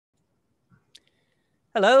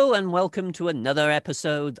Hello and welcome to another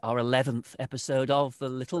episode, our 11th episode of the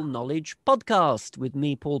Little Knowledge Podcast with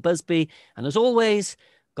me, Paul Busby, and as always,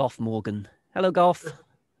 Goff Morgan. Hello, Goff.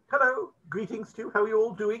 Hello, greetings to you. How are you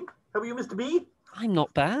all doing? How are you, Mr. B? I'm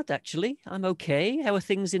not bad, actually. I'm okay. How are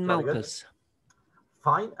things in Jolly good. Malpas?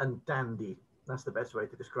 Fine and dandy. That's the best way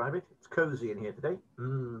to describe it. It's cozy in here today.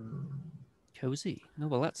 Cozy? Oh,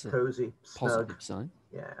 well, that's a Cozy, positive snug. sign.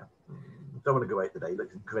 Yeah. Don't want to go out today. It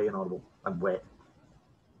looks grey and horrible and wet.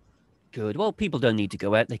 Good. Well, people don't need to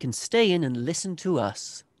go out. They can stay in and listen to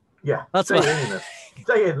us. Yeah, That's stay what...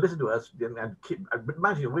 Stay in, listen to us, and keep,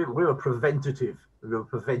 imagine we're a preventative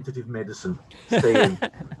medicine. Stay in.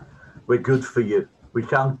 We're good for you. We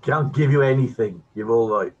can't give you anything. You're all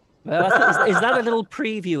right. Well, is that a little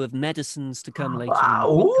preview of medicines to come later?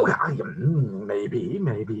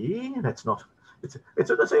 Maybe. That's not. It's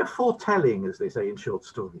let's say a foretelling, as they say in short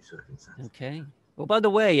story circumstances. Okay. Well, by the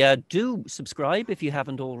way, do subscribe if you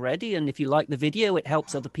haven't already. And if you like the video, it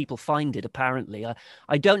helps other people find it, apparently.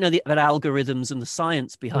 I don't know about algorithms and the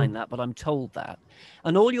science behind that, but I'm told that.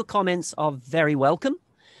 And all your comments are very welcome.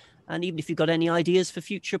 And even if you've got any ideas for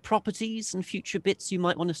future properties and future bits you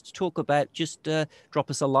might want us to talk about, just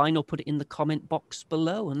drop us a line or put it in the comment box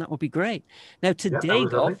below, and that would be great. Now, today,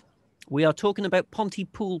 Goff, we are talking about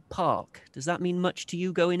Pontypool Park. Does that mean much to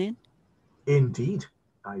you going in? Indeed.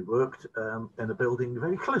 I worked in a building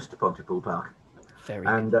very close to Pontypool Park.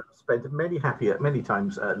 And spent many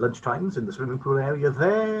times lunch times in the swimming pool area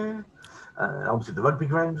there. Obviously, the rugby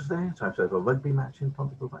ground is there, so I've had a rugby match in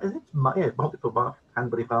Pontypool Park. Pontypool Park,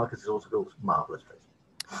 Hanbury Park, as it's also called. Marvellous place.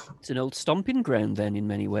 It's an old stomping ground, then, in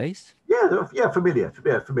many ways. Yeah, familiar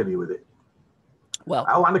with it. Well,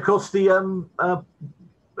 and of course the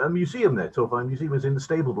museum there, Torfine Museum, is in the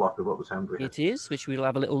stable block of what was Hanbury. It is, which we'll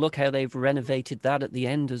have a little look how they've renovated that at the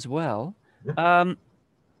end as well. Yeah.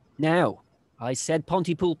 Now, I said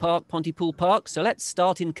Pontypool Park, so let's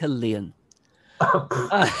start in Caerleon.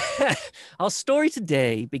 Our story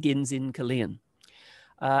today begins in Caerleon.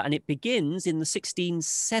 And it begins in the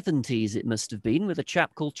 1670s, it must have been, with a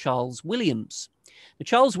chap called Charles Williams. Now,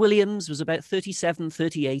 Charles Williams was about 37,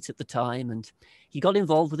 38 at the time, and he got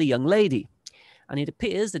involved with a young lady. And it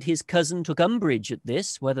appears that his cousin took umbrage at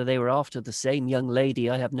this. Whether they were after the same young lady,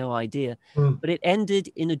 I have no idea. But it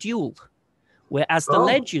ended in a duel, where, as the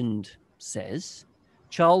legend says,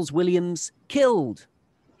 Charles Williams killed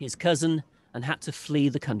his cousin and had to flee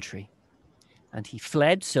the country. And he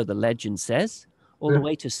fled, so the legend says, all the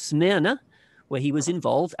way to Smyrna, where he was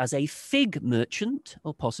involved as a fig merchant,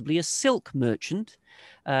 or possibly a silk merchant,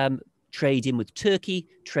 trade in with Turkey,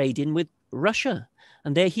 trade in with Russia.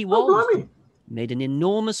 And there he was. Made an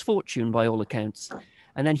enormous fortune by all accounts.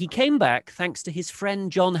 And then he came back thanks to his friend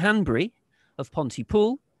John Hanbury of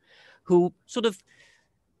Pontypool, who sort of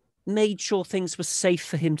made sure things were safe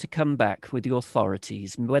for him to come back with the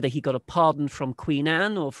authorities. Whether he got a pardon from Queen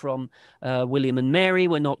Anne or from William and Mary,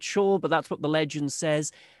 we're not sure, but that's what the legend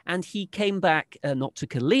says. And he came back, not to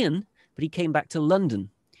Caerleon, but he came back to London,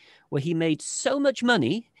 where he made so much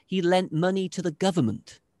money, he lent money to the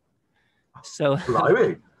government. So...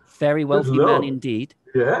 Very wealthy man indeed.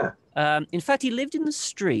 Yeah. In fact, he lived in the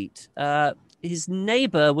street. His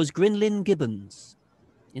neighbour was Grinlin Gibbons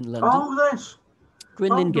in London. Oh, yes.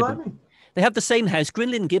 Grinlin Gibbons. They have the same house.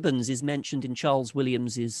 Grinlin Gibbons is mentioned in Charles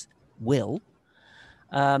Williams's will.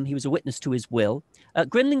 He was a witness to his will.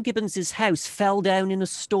 Grinlin Gibbons's house fell down in a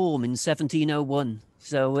storm in 1701.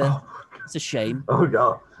 So it's a shame. Oh,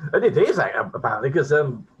 God. And it is, apparently, because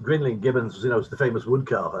Grinlin Gibbons was the famous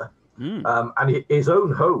woodcarver. And his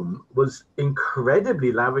own home was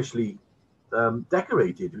incredibly lavishly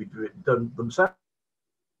decorated. We'd done themselves.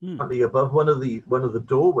 Above one of the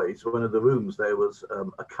doorways, one of the rooms, there was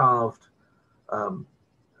a carved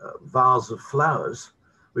vase of flowers,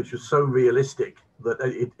 which was so realistic that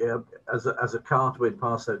as a cart went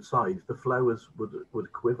past outside, the flowers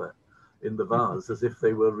would quiver in the vase as if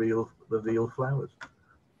they were the real flowers.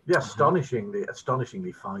 Yeah,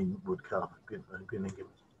 astonishingly fine wood carving.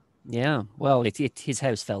 Yeah, well, his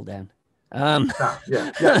house fell down.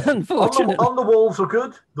 Yeah. Unfortunately. On the walls were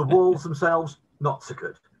good. The walls themselves, not so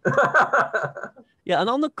good. Yeah, and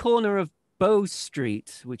on the corner of Bow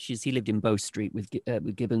Street, he lived in Bow Street with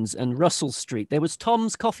Gibbons, and Russell Street, there was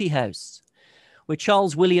Tom's Coffee House, where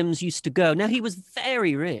Charles Williams used to go. Now, he was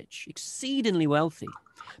very rich, exceedingly wealthy.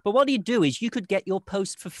 But what he'd do is you could get your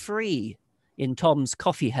post for free in Tom's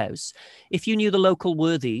Coffee House, if you knew the local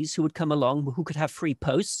worthies who would come along, who could have free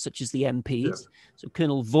posts, such as the MPs, so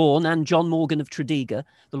Colonel Vaughan and John Morgan of Tredegar,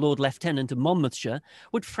 the Lord Lieutenant of Monmouthshire,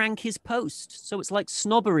 would frank his post. So it's like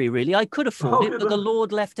snobbery, really. I could afford it, but the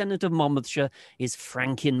Lord Lieutenant of Monmouthshire is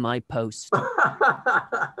franking my post.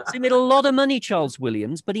 So he made a lot of money, Charles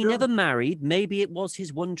Williams, but he never married. Maybe it was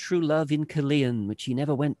his one true love in Killeen, which he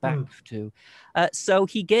never went back to. So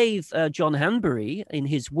he gave John Hanbury, in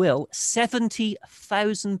his will,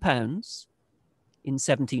 £70,000 in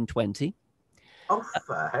 1720. Oh,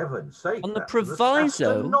 for heaven's sake. On the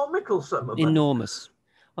proviso... astronomical sum of money. Enormous.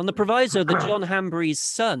 On the proviso that John Hanbury's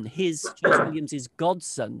son, Charles Williams's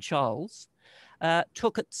godson, Charles,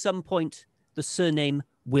 took at some point the surname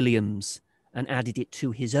Williams and added it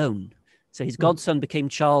to his own. So his godson became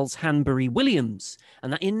Charles Hanbury Williams,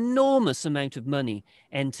 and that enormous amount of money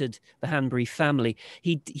entered the Hanbury family.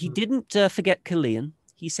 He didn't forget Killeen.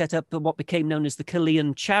 He set up what became known as the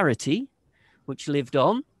Killeen Charity, which lived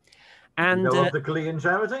on. And of the Killeen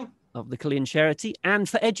Charity? Of the Killeen Charity. And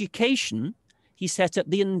for education, he set up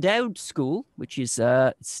the Endowed School, which is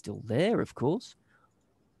still there, of course.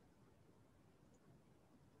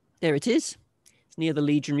 There it is. It's near the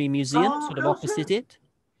Legionary Museum, sort of opposite it.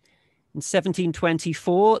 In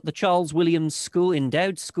 1724, the Charles Williams School,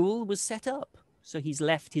 Endowed School, was set up. So he's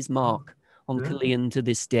left his mark on Killeen to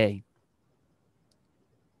this day.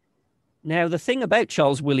 Now, the thing about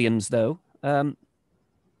Charles Williams, though,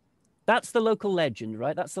 that's the local legend,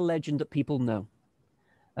 right? That's the legend that people know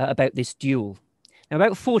about this duel. Now,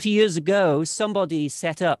 about 40 years ago, somebody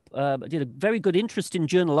set up, did a very good interesting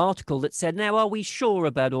journal article that said, now, are we sure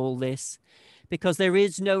about all this? Because there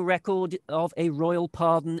is no record of a royal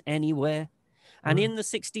pardon anywhere. And in the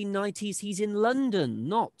 1690s, he's in London,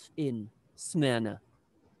 not in Smyrna.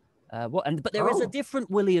 But there is a different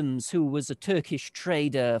Williams who was a Turkish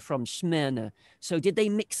trader from Smyrna. So did they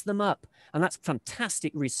mix them up? And that's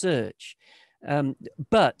fantastic research.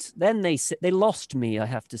 But then they lost me, I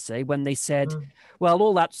have to say, when they said, well,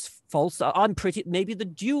 all that's false. Maybe the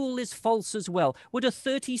duel is false as well. Would a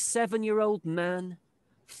 37-year-old man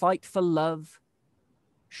fight for love?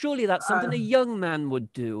 Surely that's something a young man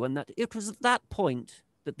would do. And that it was at that point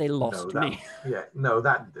that they lost me. Yeah, no,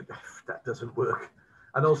 that doesn't work.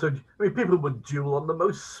 And also, I mean, people would duel on the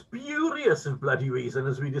most spurious of bloody reason,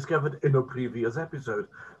 as we discovered in a previous episode.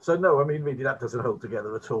 So no, I mean, maybe that doesn't hold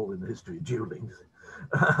together at all in the history of dueling.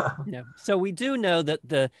 No. So we do know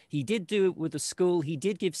that he did do it with the school. He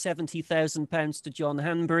did give £70,000 to John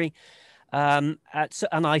Hanbury. And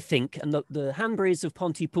I think, and the Hanburys of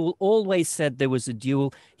Pontypool always said there was a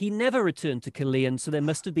duel. He never returned to Killeen, so there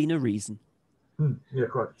must have been a reason. Yeah,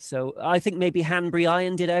 quite. So I think maybe Hanbury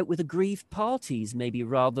ironed it out with aggrieved parties, maybe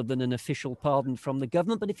rather than an official pardon from the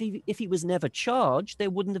government. But if he was never charged, there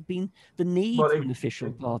wouldn't have been the need for an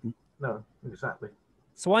official pardon. No, exactly.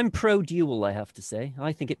 So I'm pro-duel, I have to say.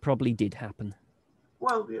 I think it probably did happen.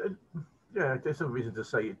 Well, yeah, there's some reason to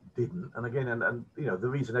say it didn't. And again, and you know, the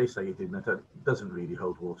reason they say it didn't, that doesn't really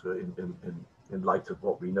hold water in light of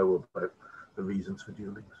what we know about the reasons for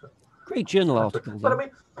dueling. So. Great journal article. But I mean,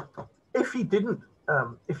 if he didn't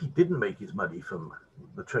make his money from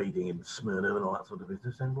the trading in Smyrna and all that sort of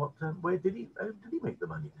business, then where did he make the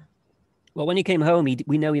money then? Well, when he came home,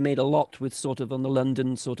 we know he made a lot with sort of on the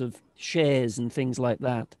London sort of shares and things like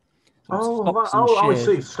that. I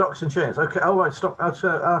see. Stocks and shares. Okay. Oh, right.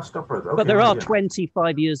 Stockbroker. Okay, but there are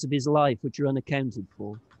 25 years of his life which are unaccounted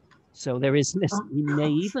for. So there is. He may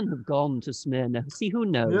even have gone to Smyrna. See, who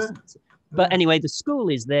knows? Yeah. But anyway, the school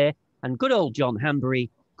is there, and good old John Hanbury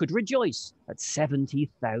could rejoice at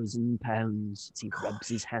 £70,000. He rubs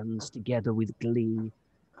his hands together with glee.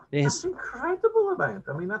 That's incredible amount.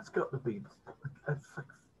 I mean, that's got to be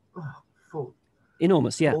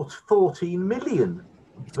enormous, yeah. 14 million,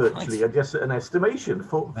 virtually, I guess, an estimation,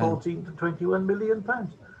 14 to 21 million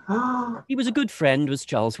pounds. He was a good friend, was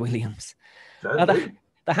Charles Williams. The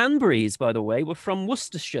Hanburys, by the way, were from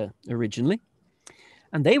Worcestershire originally.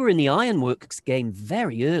 And they were in the ironworks game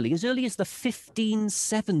very early as the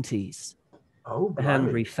 1570s. The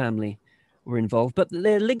Hanbury family were involved. But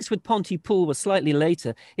their links with Pontypool were slightly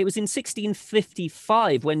later. It was in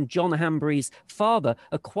 1655 when John Hanbury's father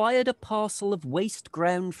acquired a parcel of waste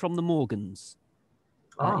ground from the Morgans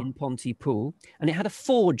in Pontypool, and it had a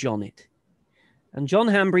forge on it. And John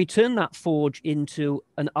Hanbury turned that forge into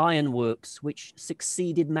an ironworks, which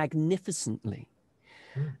succeeded magnificently.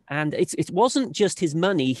 And it wasn't just his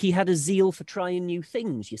money. He had a zeal for trying new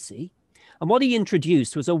things, you see. And what he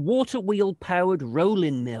introduced was a water wheel-powered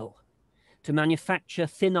rolling mill to manufacture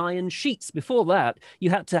thin iron sheets. Before that, you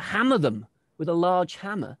had to hammer them with a large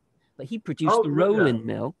hammer. But he produced the rolling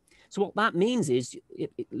mill So what that means is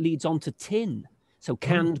it leads on to tin. So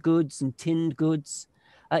canned goods and tinned goods.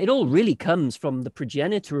 It all really comes from the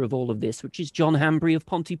progenitor of all of this, which is John Hanbury of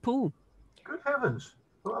Pontypool. Good heavens.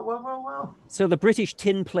 Well. So the British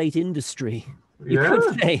tin plate industry, you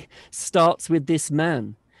could say, starts with this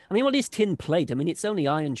man. I mean, what is tin plate? I mean, it's only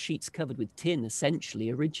iron sheets covered with tin, essentially,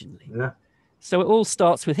 originally. Yeah. So it all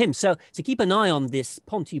starts with him. So to keep an eye on this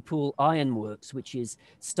Pontypool Ironworks, which is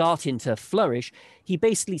starting to flourish, he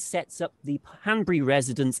basically sets up the Hanbury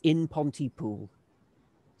residence in Pontypool.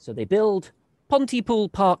 So they build Pontypool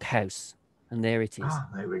Park House, and there it is. Ah,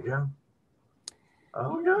 there we go.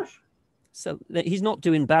 Oh my gosh. So he's not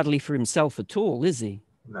doing badly for himself at all, is he?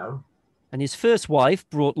 No. And his first wife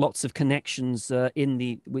brought lots of connections in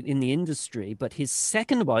the industry, but his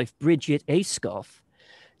second wife, Bridget Ascough,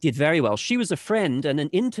 did very well. She was a friend and an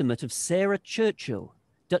intimate of Sarah Churchill,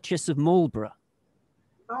 Duchess of Marlborough.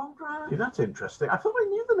 Oh, right. That's interesting. I thought I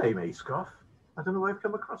knew the name Ascough. I don't know where I've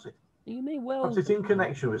come across it. You may well. Perhaps it's in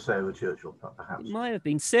connection with Sarah Churchill, perhaps. It might have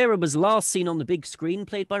been. Sarah was last seen on the big screen,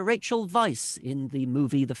 played by Rachel Weisz in the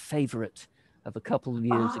movie The Favourite of a couple of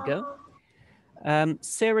years ago.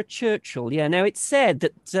 Sarah Churchill, yeah. Now, it's said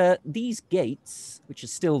that these gates, which are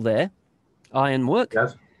still there, ironwork,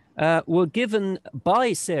 Yes. were given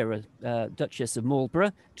by Sarah, Duchess of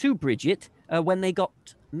Marlborough, to Bridget when they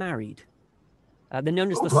got married. They're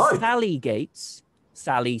known as Sally Gates.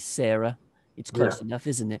 Sally, Sarah. It's close enough,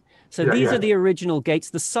 isn't it? So these are the original gates.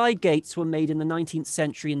 The side gates were made in the 19th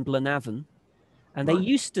century in Blenavon. And they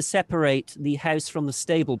used to separate the house from the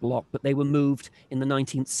stable block, but they were moved in the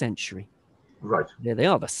 19th century. Right. There they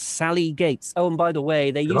are, the Sally Gates. Oh, and by the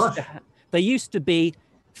way, they used to be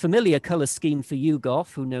familiar colour scheme for you,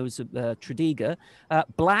 Goff, who knows Tredegar,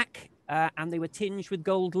 black, and they were tinged with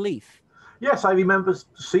gold leaf. Yes, I remember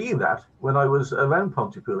seeing that when I was around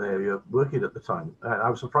Pontypool area working at the time. I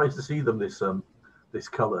was surprised to see them this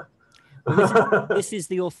colour. Well, this is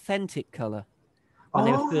the authentic colour when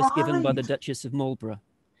they were first given by the Duchess of Marlborough.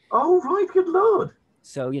 Oh, right, good Lord.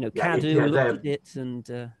 So, Cadw looked at it and...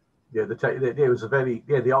 it was a very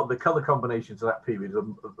the color combinations of that period are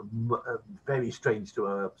very strange to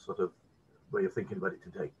a sort of way of thinking about it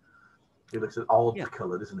today. It looks odd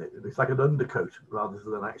colored, isn't it? It's like an undercoat rather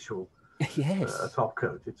than an actual a top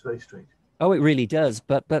coat. It's very strange. Oh, it really does.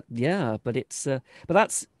 But it's but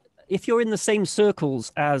that's if you're in the same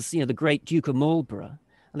circles as the great Duke of Marlborough,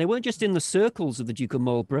 and they weren't just in the circles of the Duke of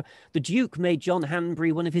Marlborough. The Duke made John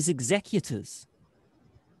Hanbury one of his executors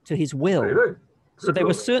to his will. Really? So they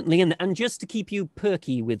were certainly in, and just to keep you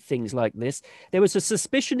perky with things like this, there was a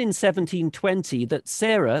suspicion in 1720 that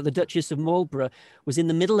Sarah, the Duchess of Marlborough, was in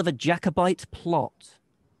the middle of a Jacobite plot.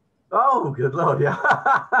 Oh, good Lord, yeah.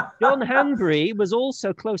 John Hanbury was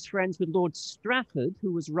also close friends with Lord Strafford,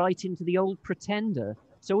 who was writing to the Old Pretender.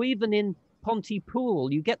 So even in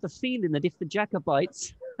Pontypool, you get the feeling that if the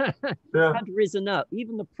Jacobites had risen up,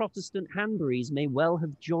 even the Protestant Hanburys may well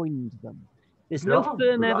have joined them. There's no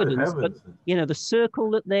firm evidence, but the circle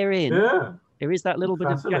that they're in, there is that little bit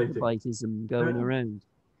of Jacobitism going around.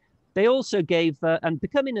 They also gave, and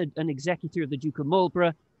becoming an executor of the Duke of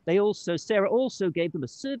Marlborough, Sarah also gave them a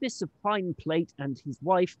service of fine plate, and his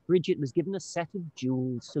wife Bridget was given a set of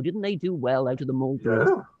jewels. So didn't they do well out of the Marlboroughs?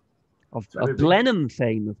 Yeah. Of Blenheim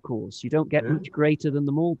fame, of course. You don't get much greater than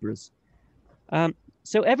the Marlboroughs.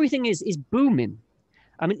 So everything is booming.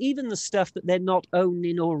 I mean, even the stuff that they're not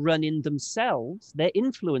owning or running themselves, they're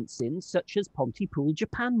influencing, such as Pontypool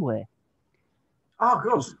Japanware. Oh, of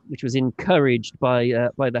course. Which was encouraged by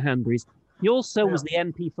the Hanburys. He also was the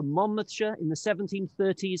MP for Monmouthshire in the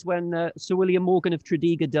 1730s when Sir William Morgan of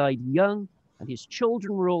Tredegar died young, and his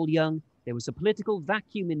children were all young. There was a political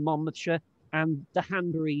vacuum in Monmouthshire, and the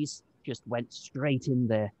Hanburys just went straight in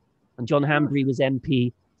there. And John Hanbury was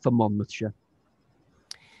MP for Monmouthshire.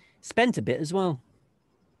 Spent a bit as well.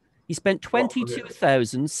 He spent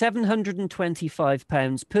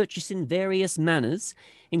 £22,725 purchasing various manors,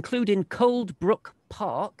 including Coldbrook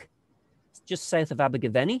Park, just south of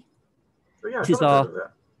Abergavenny. This is a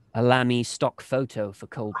Lamy stock photo for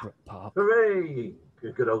Coldbrook Park. Hooray!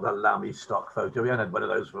 Good old Lamy stock photo. We haven't had one of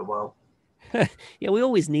those for a while. Yeah, we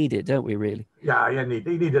always need it, don't we, really? Yeah, you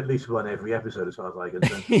need at least one every episode as far as I can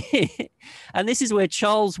say. And this is where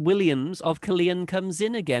Charles Williams of Culzean comes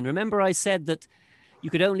in again. Remember I said that you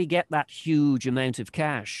could only get that huge amount of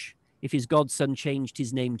cash if his godson changed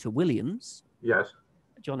his name to Williams. Yes.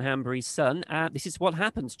 John Hanbury's son. This is what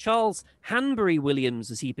happens. Charles Hanbury Williams,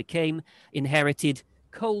 as he became, inherited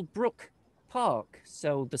Coldbrook Park.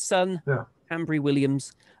 So the son, Hanbury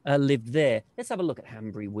Williams, lived there. Let's have a look at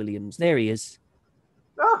Hanbury Williams. There he is.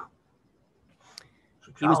 Ah.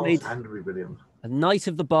 So he was made. Hanbury Williams. a Knight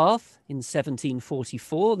of the Bath in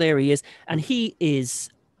 1744. There he is. And he is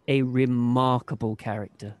a remarkable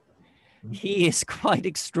character. He is quite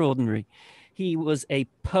extraordinary. He was a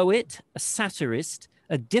poet, a satirist,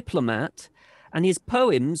 a diplomat, and his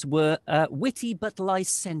poems were witty but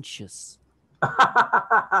licentious.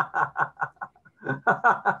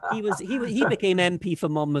 He became MP for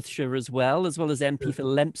Monmouthshire as well as MP for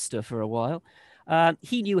Leinster for a while.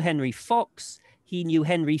 He knew Henry Fox. He knew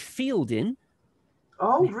Henry Fielding.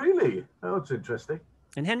 Oh, really? Oh, that's interesting.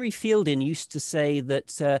 And Henry Fielding used to say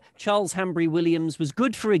that Charles Hanbury Williams was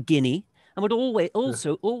good for a guinea and would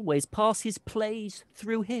always pass his plays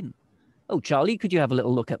through him. Oh, Charlie, could you have a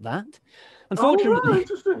little look at that?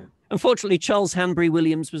 Unfortunately, Charles Hanbury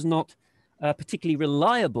Williams was not particularly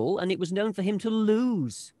reliable, and it was known for him to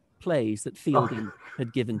lose plays that Fielding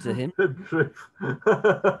had given to him.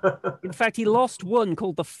 In fact, he lost one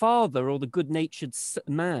called The Father, or The Good-Natured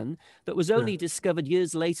Man, that was only discovered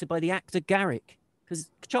years later by the actor Garrick, because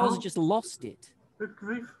Charles had just lost it. Good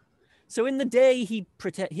grief. So in the day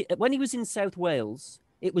when he was in South Wales,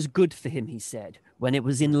 it was good for him, he said. When it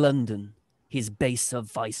was in London, his baser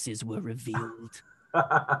vices were revealed.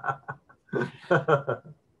 I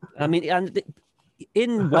mean, and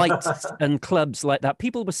in Whites and clubs like that,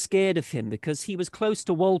 people were scared of him because he was close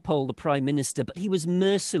to Walpole, the Prime Minister, but he was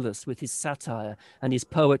merciless with his satire and his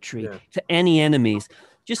poetry to any enemies.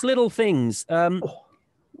 Just little things.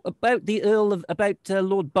 About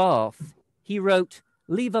Lord Bath, he wrote,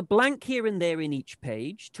 "Leave a blank here and there in each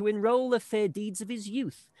page to enroll the fair deeds of his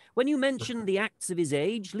youth. When you mention the acts of his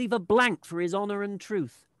age, leave a blank for his honour and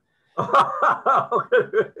truth."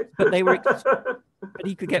 But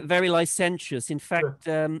he could get very licentious. In fact,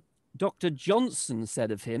 Dr. Johnson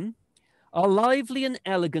said of him, "A lively and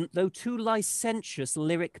elegant, though too licentious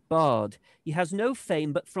lyric bard. He has no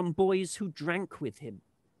fame but from boys who drank with him."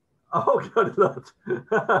 Oh, good Lord.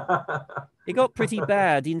 It got pretty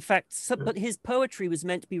bad. In fact, but his poetry was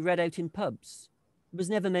meant to be read out in pubs. It was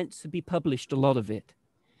never meant to be published, a lot of it.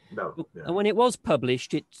 No. Yeah. And when it was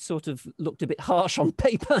published, it sort of looked a bit harsh on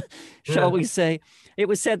paper, shall we say. It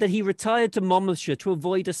was said that he retired to Monmouthshire to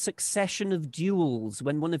avoid a succession of duels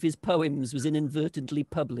when one of his poems was inadvertently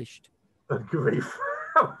published. Good grief.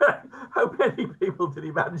 How many people did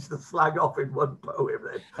he manage to slag off in one poem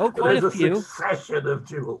then? Oh, quite a few. Succession of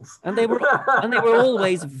duels. And they were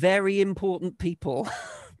always very important people.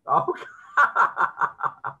 Oh,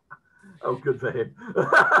 oh, good for him.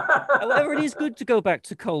 However, it is good to go back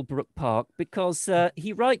to Coldbrook Park because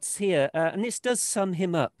he writes here, and this does sum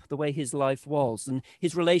him up, the way his life was and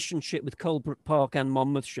his relationship with Coldbrook Park and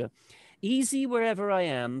Monmouthshire. "Easy wherever I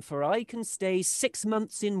am, for I can stay 6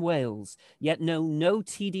 months in Wales, yet know no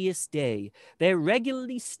tedious day. There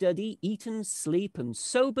regularly study, eat and sleep, and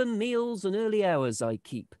sober meals and early hours I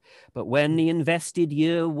keep. But when the invested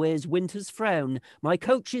year wears winter's frown, my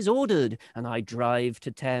coach is ordered, and I drive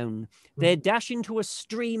to town. There dash into a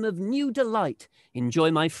stream of new delight,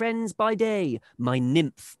 enjoy my friends by day, my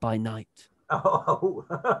nymph by night." Oh.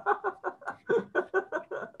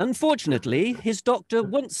 Unfortunately, his doctor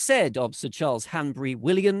once said of Sir Charles Hanbury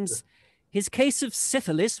Williams, "His case of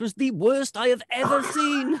syphilis was the worst I have ever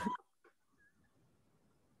seen."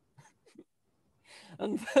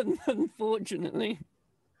 Unfortunately.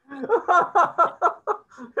 An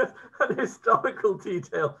historical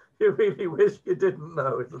detail you really wish you didn't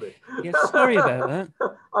know, isn't it? Yes, sorry about that.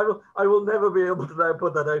 I will never be able to now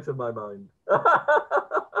put that out of my mind.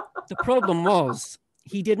 The problem was,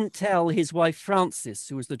 he didn't tell his wife Frances,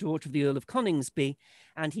 who was the daughter of the Earl of Coningsby,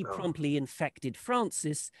 and he promptly infected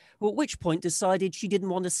Frances, who at which point decided she didn't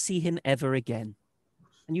want to see him ever again.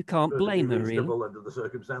 And you can't blame her, really. Under the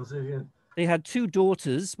circumstances, yeah. They had 2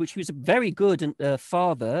 daughters, which he was a very good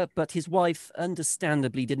father, but his wife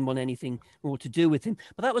understandably didn't want anything more to do with him.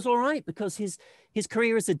 But that was all right, because his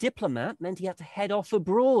career as a diplomat meant he had to head off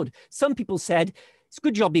abroad. Some people said it's a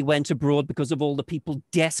good job he went abroad because of all the people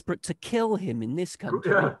desperate to kill him in this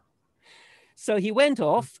country. Yeah. So he went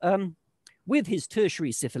off with his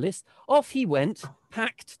tertiary syphilis. Off he went,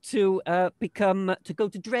 packed to go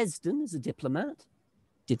to Dresden as a diplomat.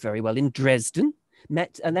 Did very well in Dresden.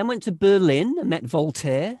 And then went to Berlin and met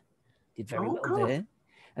Voltaire. Did very well there.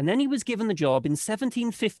 And then he was given the job in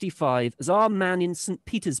 1755 as our man in St.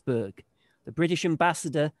 Petersburg, the British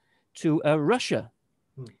ambassador to Russia.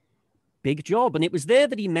 Big job. And it was there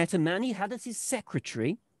that he met a man he had as his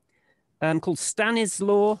secretary called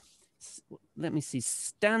Stanislaw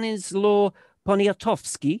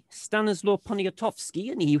Poniatowski,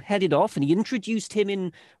 and he headed off and he introduced him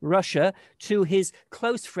in Russia to his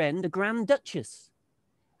close friend, the Grand Duchess.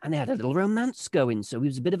 and they had a little romance going. So he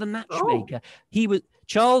was a bit of a matchmaker. Oh.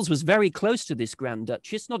 Charles was very close to this Grand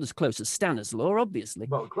Duchess, not as close as Stanislaw, obviously.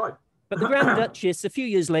 Well, quite. But the Grand Duchess, a few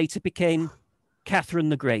years later, became Catherine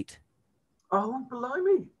the Great. Oh,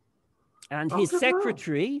 blimey. And his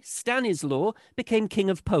secretary, Stanislaw, became King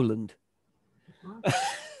of Poland.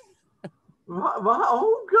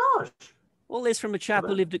 Oh, gosh. All this from a chap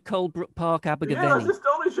who lived at Coldbrook Park, Abergavenny. Yeah, that's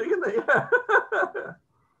astonishing, isn't it? Yeah.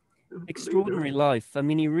 Extraordinary life. I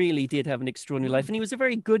mean, he really did have an extraordinary life. And he was a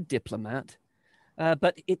very good diplomat.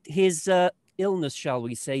 But his illness, shall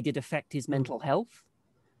we say, did affect his mental health.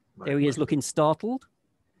 There he is looking startled.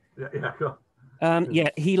 Yeah.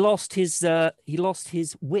 He lost his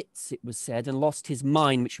wits, it was said, and lost his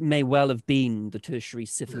mind, which may well have been the tertiary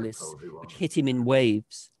syphilis, which hit him in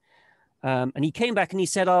waves. And he came back and he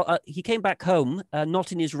said, he came back home,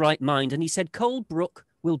 not in his right mind, and he said, Coldbrook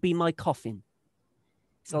will be my coffin.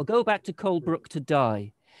 So I'll go back to Coldbrook to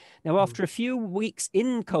die. Now, after a few weeks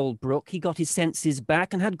in Coldbrook, he got his senses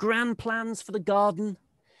back and had grand plans for the garden.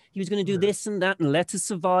 He was going to do this and that and let us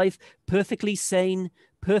survive, perfectly sane,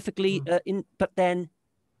 perfectly but then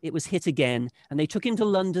it was hit again, and they took him to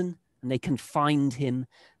London and they confined him,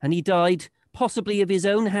 and he died possibly of his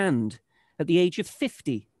own hand at the age of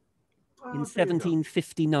 50 in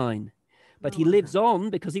 1759. But he lives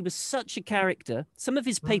on because he was such a character. Some of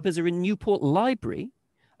his papers are in Newport Library,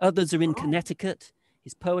 others are in Connecticut.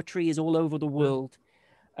 His poetry is all over the world.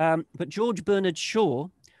 But George Bernard Shaw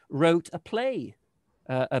wrote a play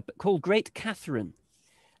called Great Catherine,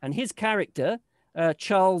 and his character,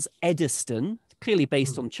 Charles Eddiston, clearly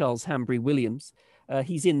based on Charles Hanbury Williams,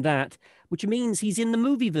 he's in that, which means he's in the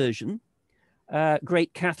movie version,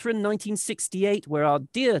 Great Catherine, 1968, where our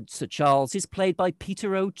dear Sir Charles is played by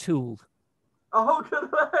Peter O'Toole. Oh, good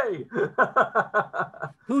way!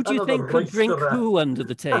 Who do you think could drink who under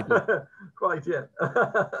the table? Quite, yeah.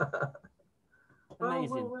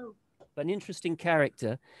 Amazing. But an interesting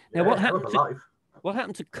character. Now, what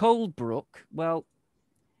happened to Coldbrook? Well,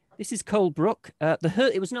 this is Coldbrook.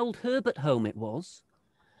 It was an old Herbert home, it was.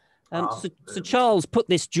 Sir Charles put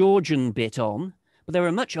this Georgian bit on, but there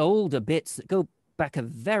are much older bits that go back a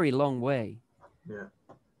very long way. Yeah.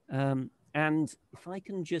 And if I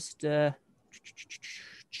can just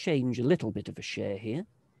change a little bit of a share here,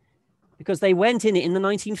 because they went in it in the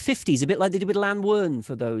 1950s, a bit like they did with Llanwern,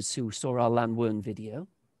 for those who saw our Llanwern video,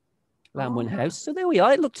 Llanwern House. So there we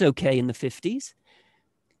are. It looked okay in the 50s.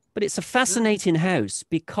 But it's a fascinating house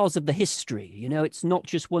because of the history. You know, it's not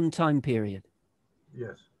just one time period.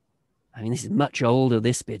 Yes. I mean, this is much older,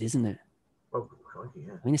 this bit, isn't it? Oh, crikey,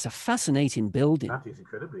 yeah. I mean, it's a fascinating building. That is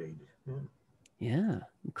incredibly aged. Yeah. Yeah,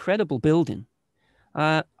 incredible building.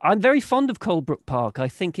 I'm very fond of Coldbrook Park. I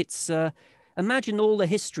think it's, imagine all the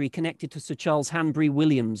history connected to Sir Charles Hanbury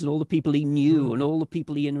Williams and all the people he knew and all the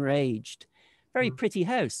people he enraged. Very pretty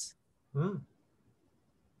house.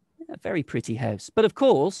 Yeah, very pretty house. But of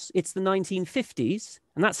course, it's the 1950s,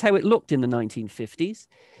 and that's how it looked in the 1950s.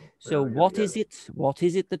 So what is it? What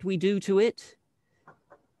is it that we do to it?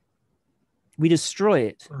 We destroy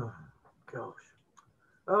it. Oh, gosh.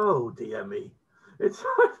 Oh, dear me. It's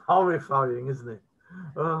horrifying, isn't it?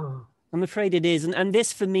 Oh. I'm afraid it is. And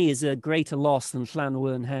this, for me, is a greater loss than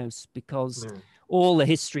Llanwern House, because all the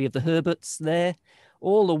history of the Herberts there,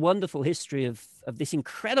 all the wonderful history of this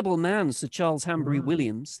incredible man, Sir Charles Hanbury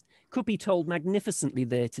Williams, could be told magnificently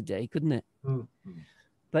there today, couldn't it?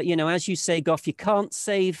 But, you know, as you say, Gough, you can't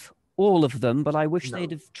save all of them, but I wish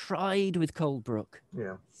they'd have tried with Coldbrook.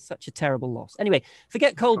 Yeah. Such a terrible loss. Anyway,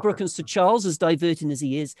 forget Coldbrook and Sir Charles, as diverting as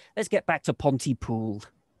he is. Let's get back to Pontypool.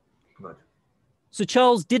 Right. Sir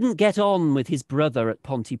Charles didn't get on with his brother at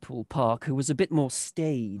Pontypool Park, who was a bit more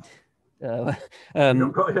staid.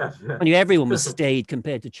 Everyone was staid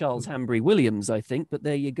compared to Charles Hanbury Williams, I think, but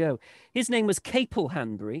there you go. His name was Capel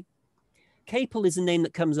Hanbury. Capel is a name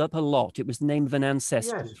that comes up a lot. It was the name of an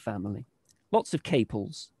ancestral family. Lots of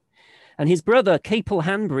Capels. And his brother, Capel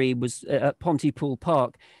Hanbury, was at Pontypool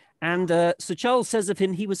Park. And Sir Charles says of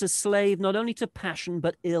him, he was a slave not only to passion,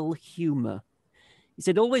 but ill humour. He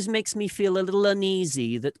said, always makes me feel a little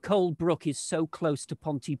uneasy that Coldbrook is so close to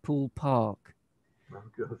Pontypool Park. Oh,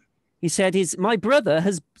 God. He said, my brother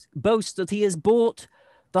has boasted that he has bought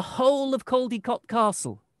the whole of Caldecott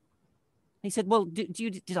Castle. He said, well,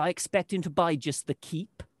 did I expect him to buy just the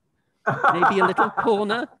keep? Maybe a little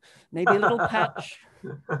corner, maybe a little patch.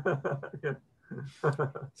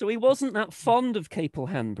 So he wasn't that fond of Capel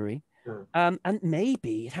Hanbury. And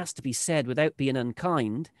maybe, it has to be said without being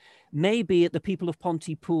unkind, maybe the people of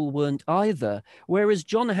Pontypool weren't either. Whereas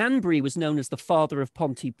John Hanbury was known as the father of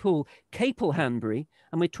Pontypool, Capel Hanbury,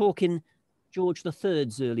 and we're talking George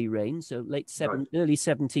III's early reign, so Right. early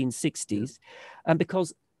 1760s, and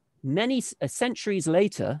because many centuries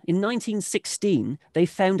later, in 1916, they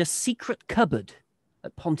found a secret cupboard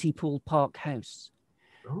at Pontypool Park House.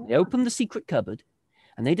 Oh, They opened the secret cupboard,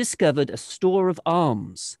 and they discovered a store of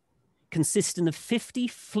arms consisting of 50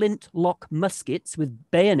 flintlock muskets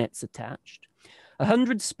with bayonets attached,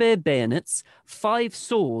 100 spare bayonets, 5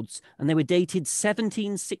 swords, and they were dated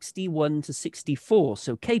 1761 to 64,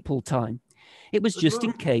 so Capel time. It was just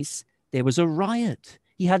in case there was a riot.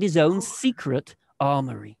 He had his own secret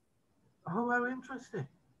armory. Oh, how interesting.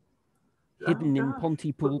 Hidden in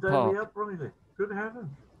Pontypool Park. The uprising. Good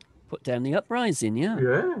heavens. Put down the uprising, yeah.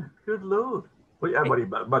 Yeah, good Lord. Well,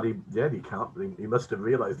 yeah, he can't. He must have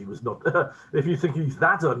realised he was not. If you think he's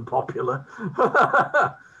that unpopular,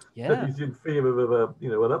 that he's in fear of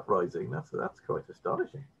an uprising. That's quite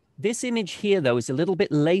astonishing. This image here, though, is a little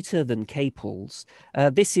bit later than Capel's.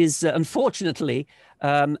 This is, unfortunately,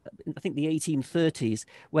 I think the 1830s,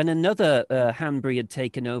 when another Hanbury had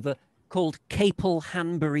taken over, called Capel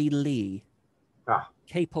Hanbury Lee.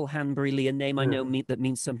 Capel Hanbury Lee, a name I know that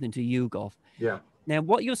means something to you, Goff. Yeah. Now,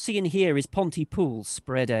 what you're seeing here is Pontypool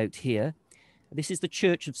spread out here. This is the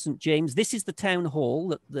Church of St. James. This is the town hall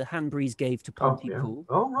that the Hanburys gave to Pontypool.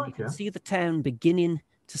 Right. You can see the town beginning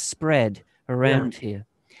to spread around here.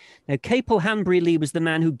 Now, Capel Hanbury Lee was the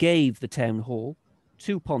man who gave the town hall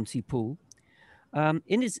to Pontypool.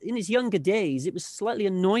 In his younger days, it was slightly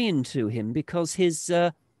annoying to him because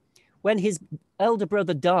when his elder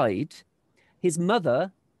brother died, his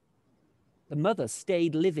mother, the mother,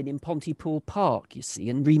 stayed living in Pontypool Park, you see,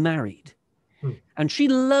 and remarried. And she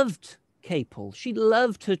loved Capel. She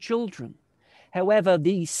loved her children. However,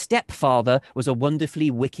 the stepfather was a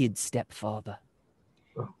wonderfully wicked stepfather.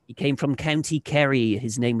 He came from County Kerry.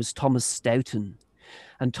 His name was Thomas Stoughton.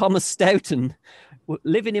 And Thomas Stoughton,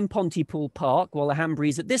 living in Pontypool Park, while the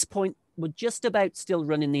Hanburys at this point were just about still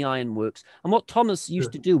running the ironworks. And what Thomas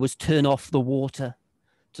used to do was turn off the water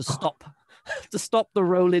to stop the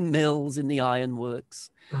rolling mills in the ironworks.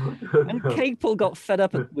 And Capel got fed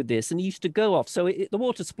up with this, and he used to go off. So the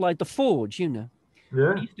water supplied the forge, you know.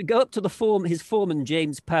 Yeah. He used to go up to his foreman,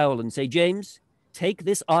 James Powell, and say, "James, take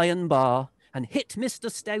this iron bar and hit Mr.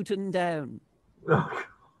 Stoughton down."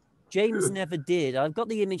 James never did. I've got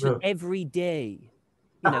the image that every day,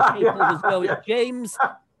 you know, Capel was going, "James,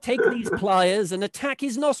 take these pliers and attack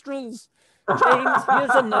his nostrils. James,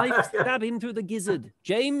 here's a knife, stab him through the gizzard.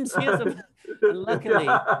 James, here's a..." And luckily,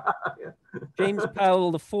 James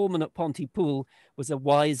Powell, the foreman at Pontypool, was a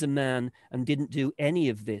wiser man and didn't do any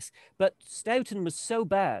of this. But Stoughton was so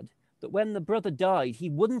bad that when the brother died, he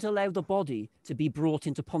wouldn't allow the body to be brought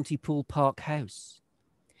into Pontypool Park House,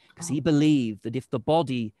 because he believed that if the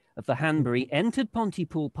body of the Hanbury entered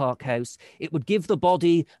Pontypool Park House, it would give the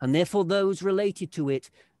body, and therefore those related to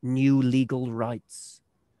it, new legal rights.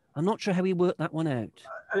 I'm not sure how he worked that one out.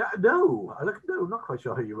 No, not quite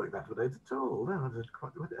sure how you worked that one out at all. No, that's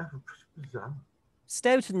quite bizarre.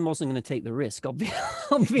 Stoughton wasn't going to take the risk,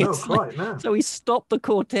 obviously. No, quite, no. So he stopped the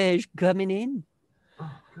cortege coming in.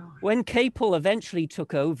 Oh, gosh. When Capel eventually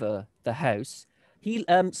took over the house,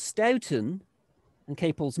 Stoughton and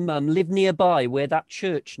Capel's mum lived nearby where that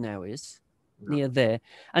church now is, near there.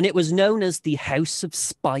 And it was known as the House of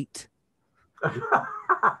Spite.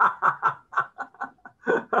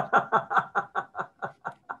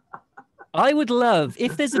 I would love,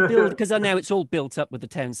 if there's a build, because I know it's all built up with the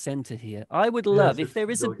town centre here. I would love, if there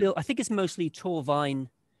is a build, I think it's mostly Torvine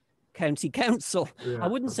County Council. I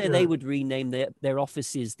wouldn't say they would rename their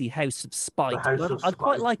offices the House of Spite. I'd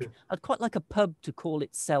quite like a pub to call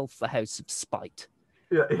itself the House of Spite.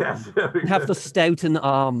 Have the Stoughton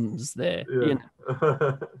Arms there. You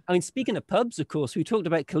know? I mean, speaking of pubs, of course, we talked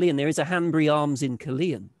about Killeen. There is a Hanbury Arms in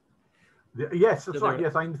Killeen. Yes, that's right.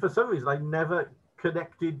 Yes, for some reason I never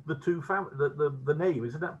connected the two the name.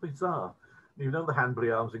 Isn't that bizarre? You've known the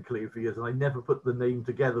Hanbury Arms in Killeen for years, and I never put the name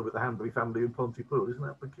together with the Hanbury family in Pontypool. Isn't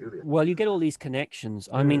that peculiar? Well, you get all these connections.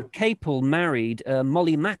 I mean, Capel married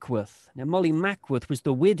Molly Mackworth. Now, Molly Mackworth was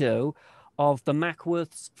the widow of the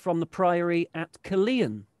Mackworths from the priory at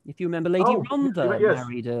Killeen. If you remember, Lady Rhondda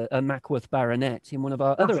married a Mackworth baronet in one of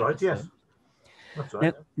our other episodes. Yes. That's right.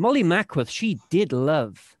 Now, Molly Mackworth, she did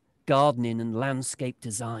love gardening and landscape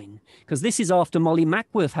design, because this is after Molly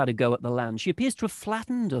Mackworth had a go at the land. She appears to have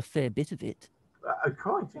flattened a fair bit of it.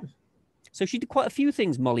 Quite, yes. So she did quite a few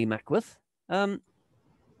things, Molly Mackworth. For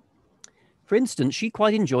instance, she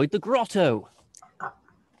quite enjoyed the grotto,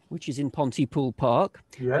 which is in Pontypool Park.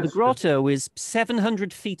 Yes. The grotto is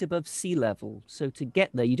 700 feet above sea level. So to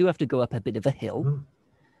get there, you do have to go up a bit of a hill,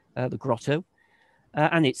 the grotto.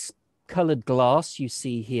 And it's coloured glass you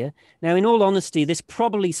see here. Now, in all honesty, this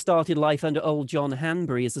probably started life under old John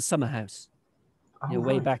Hanbury as a summer house,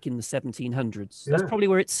 way back in the 1700s. Yeah. That's probably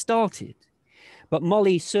where it started. But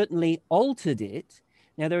Molly certainly altered it.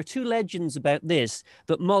 Now, there are two legends about this,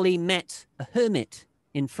 that Molly met a hermit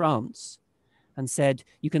in France and said,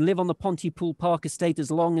 you can live on the Pontypool Park estate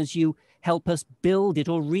as long as you help us build it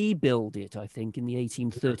or rebuild it, I think, in the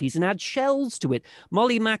 1830s, and add shells to it.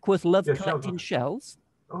 Molly Mackworth loved collecting shells.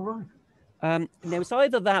 Oh, right. Now, it's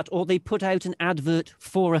either that or they put out an advert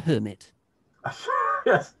for a hermit.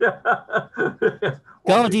 Yes.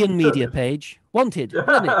 Guardian media page. Wanted,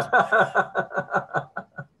 hermit.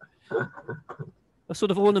 A sort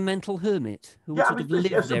of ornamental hermit who would sort of live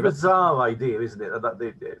it's there. It's a bizarre idea, isn't it? That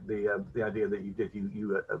the idea that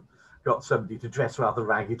you got somebody to dress rather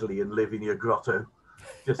raggedly and live in your grotto,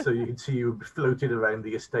 just so you can see you floating around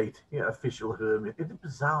the estate, official hermit. It's a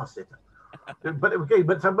bizarre setup.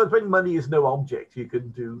 But when money is no object, you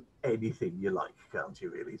can do anything you like, can't you?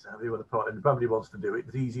 Really, so everybody wants to do it.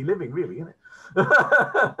 It's easy living, really, isn't it?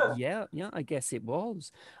 Yeah, I guess it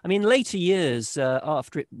was. I mean, later years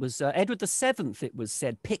after it was Edward VII, it was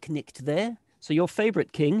said picnicked there. So your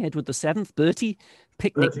favourite king, Edward VII, Bertie,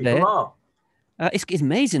 picnicked there. It's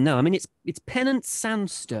amazing. No, I mean it's pennant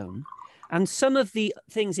sandstone, and some of the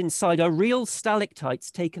things inside are real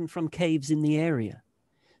stalactites taken from caves in the area.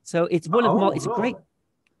 So it's it's a great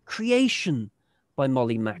creation by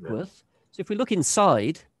Molly Mackworth. So if we look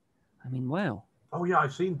inside, I mean, wow. Oh yeah,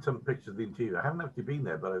 I've seen some pictures of the interior. I haven't actually been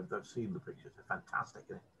there, but I've seen the pictures. They're fantastic.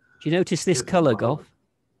 Do you notice this colour, Golf?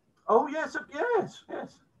 Oh yes.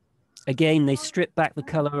 Again, they stripped back the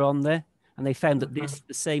colour on there, and they found that this,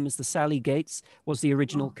 the same as the Sally Gates, was the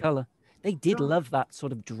original colour. They did love that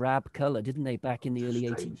sort of drab colour, didn't they, back in the early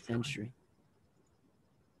 18th century?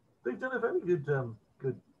 They've done a very good job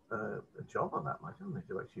on that, haven't they,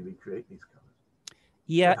 to actually recreate these colours?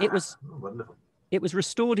 Yeah, it was wonderful. It was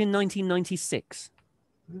restored in 1996,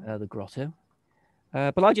 the grotto.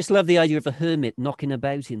 But I just love the idea of a hermit knocking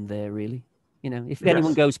about in there, really. If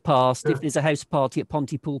anyone goes past, if there's a house party at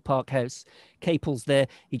Pontypool Park House, Capel's there,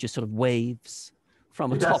 he just sort of waves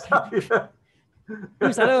from a top.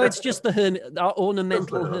 Who's that? Oh, it's just the hermit, our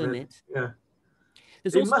ornamental hermit. Yeah.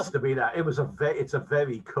 It must have been that. It's a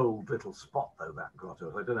very cold little spot, though, that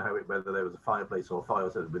grotto. I don't know whether there was a fireplace or a fire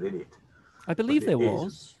within it. I believe there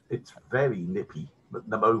was. It's very nippy at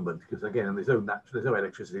the moment because, again, there's no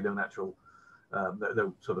electricity, no natural,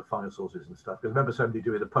 no sort of fire sources and stuff. Because I remember somebody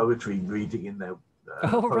doing a poetry reading in their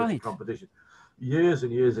poetry competition years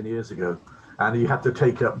and years and years ago, and you had to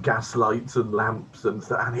take up gas lights and lamps and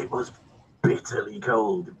stuff, and it was bitterly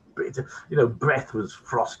cold. Breath was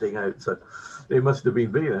frosting out. So it must have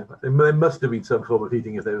been, there must have been some form of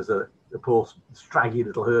heating if there was a poor, straggy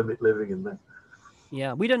little hermit living in there.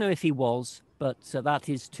 Yeah, we don't know if he was, but that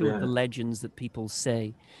is two of the legends that people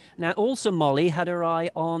say. Now, also Molly had her eye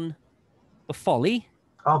on the Folly.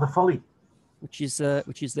 Oh, the Folly, which is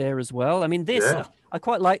there as well. I mean, I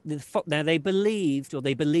quite like the. Now they believed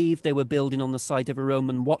they were building on the site of a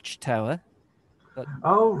Roman watchtower. But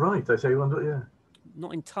right, I say,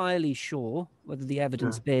 not entirely sure whether the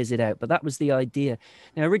evidence bears it out, but that was the idea.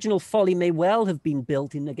 Now, original Folly may well have been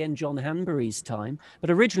built in, again, John Hanbury's time, but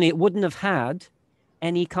originally it wouldn't have had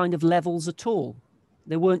any kind of levels at all.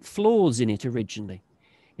 There weren't floors in it originally.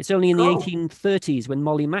 It's only in the 1830s when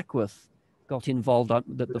Molly Mackworth got involved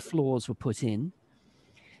that the floors were put in.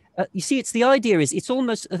 You see, the idea is it's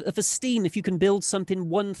almost of esteem if you can build something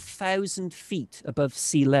 1,000 feet above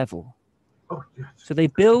sea level. Oh, yes. So they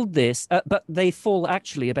build this, but they fall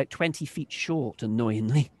actually about 20 feet short,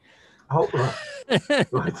 annoyingly. Oh,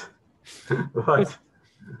 right. Right.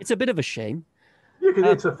 It's a bit of a shame.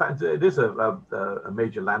 It is a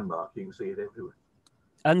major landmark. You can see it everywhere.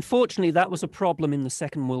 Unfortunately, that was a problem in the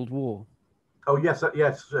Second World War. Oh yes, I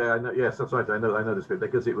know, yes, that's right. I know this bit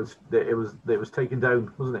because it was taken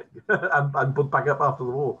down, wasn't it, and put back up after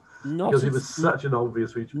the war because it was such an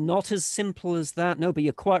obvious feature. Not as simple as that, no. But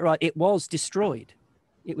you're quite right. It was destroyed.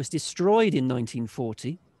 It was destroyed in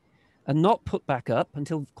 1940, and not put back up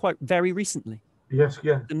until quite very recently. Yes,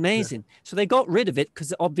 yeah. Amazing. Yeah. So they got rid of it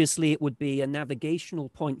because obviously it would be a navigational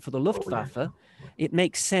point for the Luftwaffe. Oh, yeah. It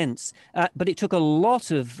makes sense. But it took an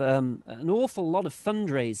awful lot of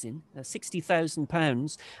fundraising,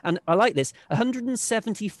 £60,000. And I like this,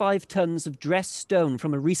 175 tons of dressed stone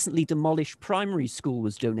from a recently demolished primary school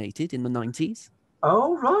was donated in the 90s.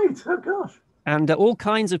 Oh, right. Oh, gosh. And all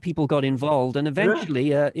kinds of people got involved. And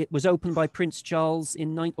eventually it was opened by Prince Charles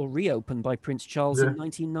reopened by Prince Charles in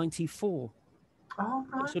 1994. Oh,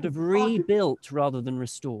 right. Sort of rebuilt rather than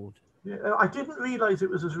restored. Yeah, I didn't realise it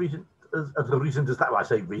was as recent as recent as that. Well, I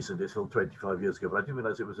say recent, it's still 25 years ago, but I didn't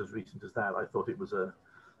realise it was as recent as that. I thought it was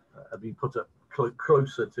being put up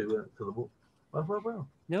closer to the wall. Well.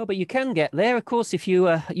 No, but you can get there, of course, if you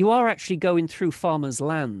are actually going through farmers'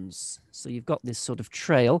 lands. So you've got this sort of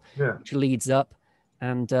trail which leads up,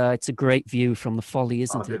 and it's a great view from the folly,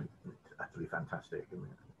 isn't it? It's absolutely fantastic. I mean,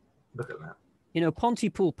 look at that. You know,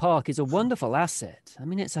 Pontypool Park is a wonderful asset. I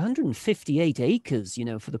mean, it's 158 acres, you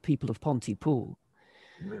know, for the people of Pontypool.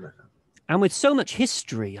 And with so much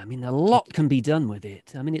history, I mean, a lot can be done with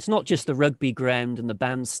it. I mean, it's not just the rugby ground and the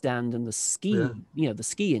bandstand and the skiing, you know, the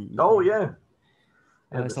skiing. Oh, yeah.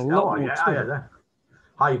 There's a lot more to it.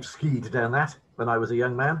 I've skied down that when I was a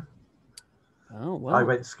young man. Oh, wow. I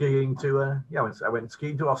went skiing to, I went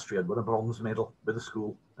skiing to Austria and won a bronze medal with the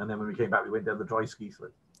school. And then when we came back, we went down the dry ski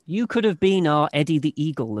slope. You could have been our Eddie the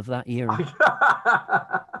Eagle of that era.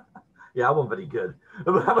 Yeah, I wasn't very good.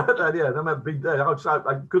 I'm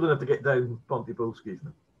good enough to get down Pontypool skis.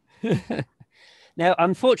 Now,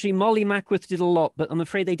 unfortunately, Molly Mackworth did a lot, but I'm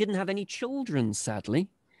afraid they didn't have any children, sadly.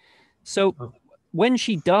 So when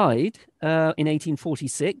she died in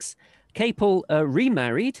 1846, Capel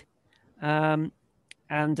remarried. And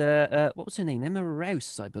what was her name? Emma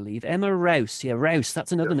Rouse, I believe. Emma Rouse. Yeah, Rouse.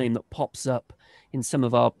 That's another name that pops up in some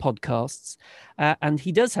of our podcasts. And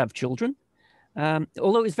he does have children,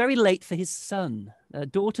 although it was very late for his son.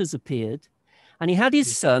 Daughters appeared. And he had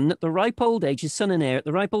his son at the ripe old age, his son and heir, at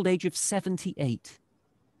the ripe old age of 78.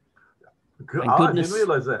 Thank goodness, I didn't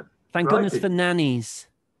realise that. Thank goodness for nannies.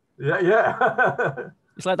 Yeah.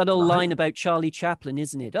 It's like that old line about Charlie Chaplin,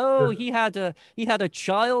 isn't it? Oh, he had a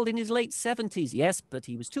child in his late 70s. Yes, but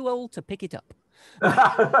he was too old to pick it up.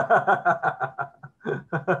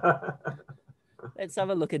 Let's have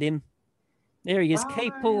a look at him. There he is,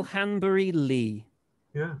 Capel Hanbury Lee.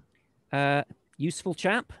 Yeah. Useful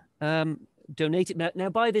chap. Donated. Now,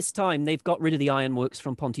 by this time, they've got rid of the ironworks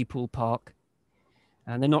from Pontypool Park.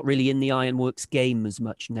 And they're not really in the ironworks game as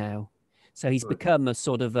much now. So he's become a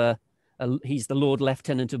sort of he's the Lord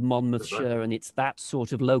Lieutenant of Monmouthshire, and it's that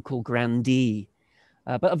sort of local grandee.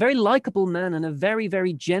 But a very likable man and a very,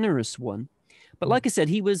 very generous one. But like I said,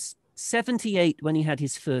 he was 78 when he had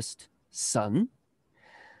his first son.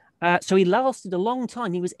 So he lasted a long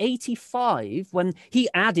time. He was 85 when he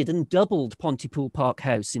added and doubled Pontypool Park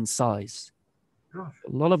House in size. Gosh.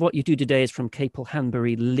 A lot of what you do today is from Capel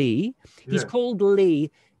Hanbury Lee. He's called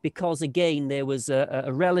Lee because, again, there was a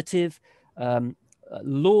relative,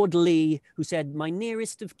 Lord Lee, who said, my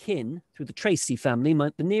nearest of kin, through the Tracy family,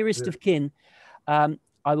 the nearest of kin, I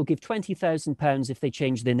will give £20,000 if they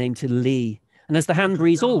change their name to Lee. And as the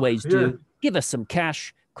Hanburys always do, give us some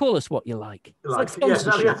cash, call us what you like. It's like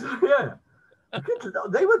sponsorship. Yeah.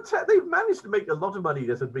 They managed to make a lot of money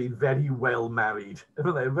just had been very well married,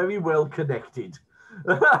 very well connected.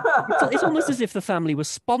 It's almost as if the family was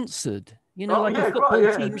sponsored, you know, like a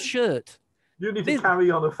football team shirt. You need to carry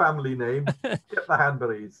on a family name. Get the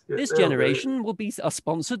Hanburys. This generation will be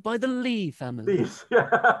sponsored by the Lee family.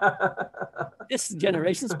 This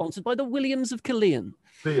generation sponsored by the Williams of Killeen.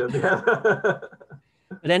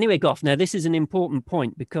 But anyway, Goff, now this is an important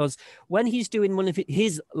point because when he's doing one of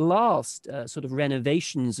his last sort of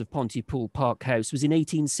renovations of Pontypool Park House was in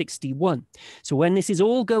 1861. So when this is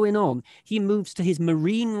all going on, he moves to his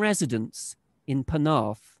marine residence in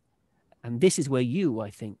Penarth. And this is where you,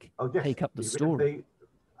 I think, take up the story.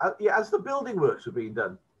 As the building works were being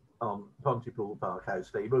done on Pontypool Park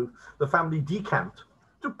House, the family decamped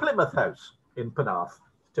to Plymouth House in Penarth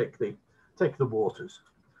to take the waters.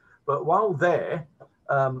 But while there,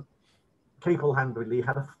 Capel Hanbury Lee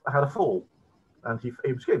had a fall, and he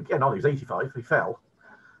was getting on. He was 85. He fell,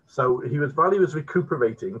 so while he was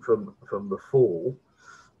recuperating from the fall,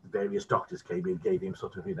 various doctors came in, gave him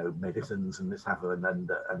sort of medicines and this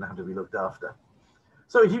and had to be looked after.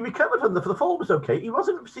 So he recovered from the fall was okay.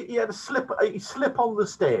 He had a slip on the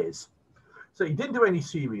stairs, so he didn't do any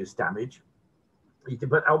serious damage.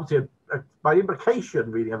 But obviously, by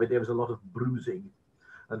implication, reading of it, there was a lot of bruising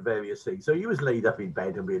and various things. So he was laid up in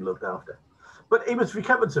bed and being looked after. But he was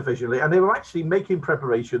recovered sufficiently, and they were actually making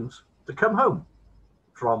preparations to come home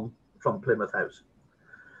from Plymouth House.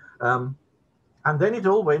 And then it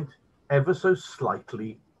all went ever so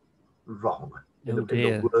slightly wrong in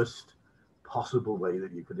the worst possible way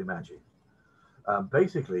that you could imagine.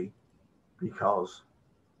 Basically, because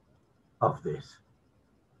of this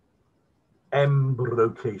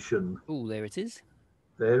embrocation. Oh, there it is.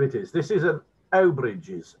 There it is. This is an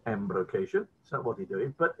Elbridge's embrocation. It's not what he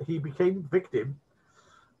did, but he became victim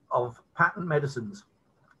of patent medicines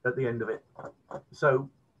at the end of it. So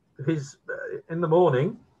in the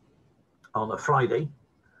morning on a Friday,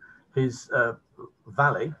 his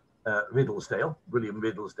valet Riddlesdale, William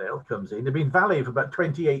Riddlesdale, comes in. They've been valet for about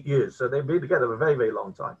 28 years, so they've been together a very, very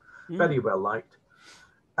long time. Very well liked.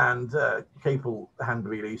 And Capel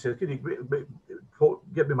Hanbury says, "Can you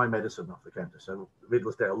get me my medicine off the counter?" So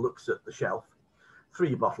Riddlesdale looks at the shelf,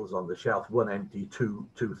 3 bottles on the shelf, 1 empty,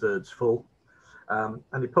 2/3 full. And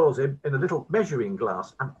he pours in a little measuring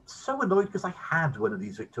glass. I'm so annoyed because I had one of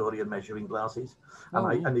these Victorian measuring glasses,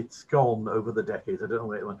 and it's gone over the decades. I don't know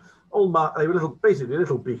where it went. All marked, they were basically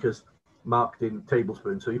little beakers marked in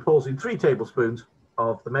tablespoons. So he pours in 3 tablespoons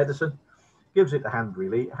of the medicine, gives it to Hanbury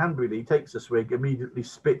Lee. Hanbury Lee takes a swig, immediately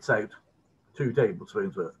spits out 2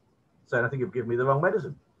 tablespoons worth, saying, "I think you've given me the wrong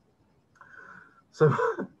medicine." So,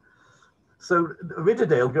 so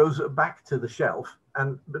Ridderdale goes back to the shelf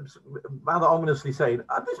and rather ominously saying,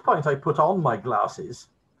 "At this point, I put on my glasses."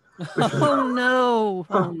 Oh no!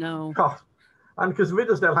 Oh no! God. And because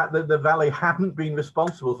Riddlesdale had the valet hadn't been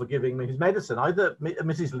responsible for giving me his medicine, either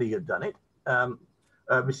Mrs. Lee had done it,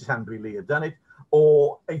 Mrs. Hanbury Lee had done it,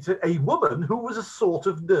 or a woman who was a sort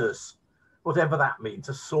of nurse, whatever that means,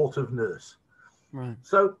 a sort of nurse. Right.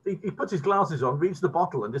 So he puts his glasses on, reads the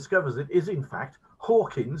bottle, and discovers it is in fact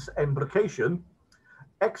Hawkins embrocation,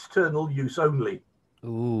 external use only.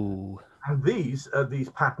 Ooh. And these are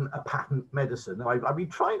patent medicine. Now, I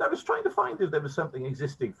was trying to find if there was something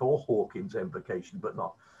existing for Hawkins embrocation, but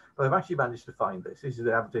not. But I've actually managed to find this. This is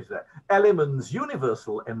the advertisement there. Elliman's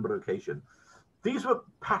universal embrocation. These were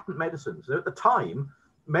patent medicines. At the time,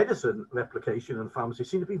 medicine replication and pharmacy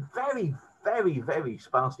seemed to be very, very, very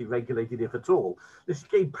sparsely regulated, if at all. This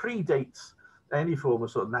game predates any form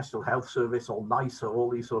of sort of National Health Service or NICE or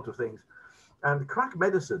all these sort of things. And crack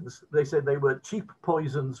medicines, they said they were cheap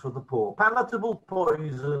poisons for the poor. Palatable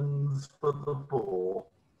poisons for the poor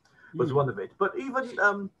was one of it. But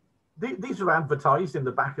even these were advertised in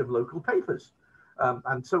the back of local papers.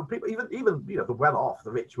 And so people, even the well-off,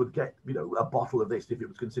 the rich would get, a bottle of this if it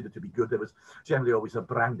was considered to be good. There was generally always a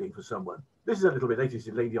branding for someone. This is a little bit later. It's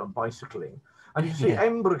a lady on bicycling. And you see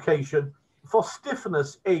embrocation for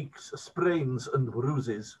stiffness, aches, sprains, and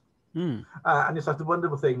bruises. And it's like the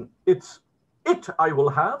wonderful thing. I will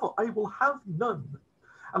have, or I will have none.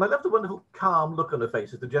 And I love the wonderful calm look on her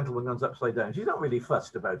face as the gentleman runs upside down. She's not really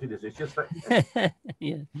fussed about it, is it? It's just like,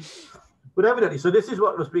 yeah. But evidently, so this is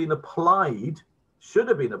what was being applied, should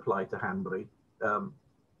have been applied to Hanbury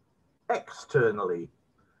externally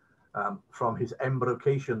from his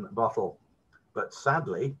embrocation bottle. But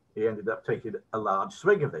sadly, he ended up taking a large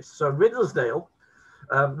swig of this. So Riddlesdale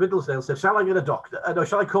said, "Shall I get a doctor? No,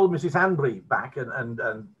 shall I call Mrs. Hanbury back?" And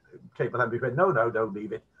Capel Hanbury said, "No, don't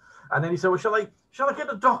leave it." And then he said, "Well, shall I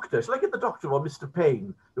get a doctor? Shall I get the doctor or Mr.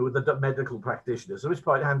 Payne, who were the medical practitioners?" At which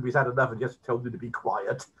point Hanbury's had enough and just told him to be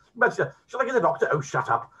quiet. But "Shall I get the doctor?" "Oh, shut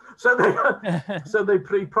up." So they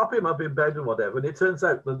prop him up in bed and whatever. And it turns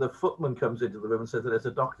out that the footman comes into the room and says that there's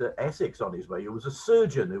a Dr. Essex on his way, who was a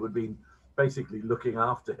surgeon who had been basically looking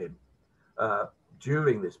after him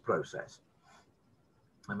during this process.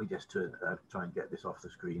 Let me just try and get this off the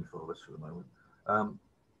screen for us for the moment.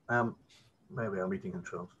 Maybe our meeting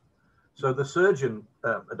controls. So the surgeon,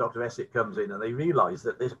 Dr. Essex, comes in and they realise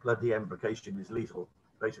that this bloody embrocation is lethal.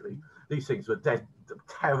 Basically, these things were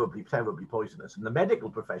terribly, terribly poisonous. And the medical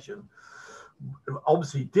profession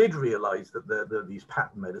obviously did realise that these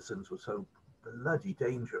patent medicines were so bloody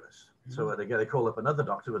dangerous. So again, they call up another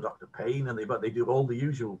doctor, a Dr. Payne, and they do all the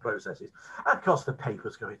usual processes. And of course, the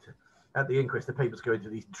papers go into, at the inquest, the papers go into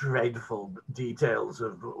these dreadful details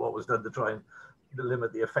of what was done to try and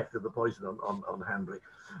limit the effect of the poison on Hanbury.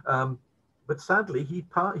 But sadly, he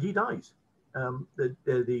dies.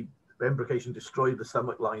 The embrocation destroyed the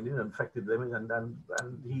stomach lining and infected them,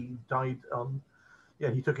 and he died on,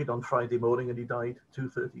 he took it on Friday morning and he died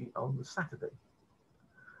 2:30 on the Saturday.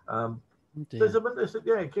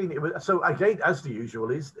 So again, as the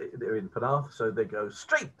usual is, they're in Penarth, so they go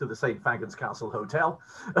straight to the St. Fagans Castle Hotel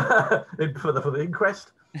for the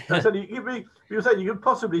inquest. So you were saying you could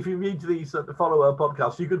possibly, if you read these follow our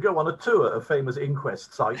podcast, you could go on a tour of famous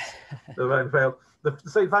inquest sites around Vale. The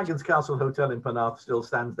St. Fagans Castle Hotel in Penarth still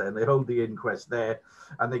stands there, and they hold the inquest there,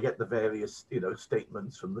 and they get the various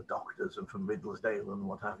statements from the doctors and from Riddlesdale and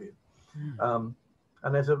what have you.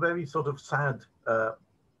 And there's a very sort of sad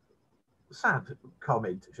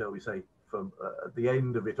comment, shall we say, from at the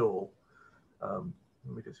end of it all. Let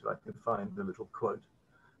me just see if I can find the little quote.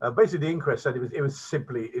 Basically, the inquest said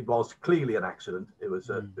it was clearly an accident. It was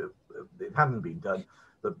it hadn't been done.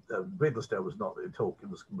 The Riddlesdale was not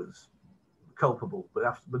talking, was culpable, but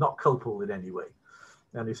not culpable in any way.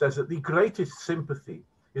 And he says that the greatest sympathy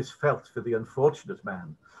is felt for the unfortunate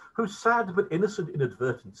man whose sad but innocent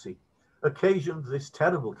inadvertency occasioned this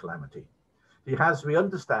terrible calamity. he has, we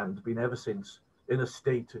understand, been ever since in a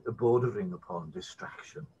state bordering upon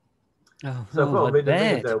distraction. So Paul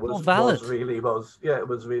Rivendell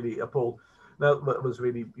was really appalled. No, was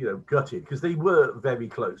really gutted because they were very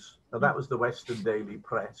close. Now that was the Western Daily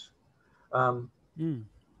Press.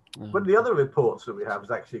 But the other reports that we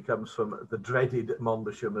have actually comes from the dreaded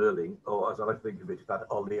Monmouthshire Merlin, or as I like to think of it, that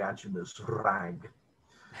oleaginous rag.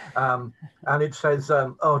 And it says,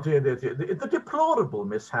 oh dear, the deplorable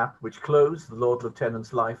mishap which closed the Lord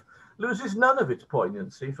Lieutenant's life loses none of its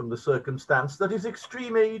poignancy from the circumstance that his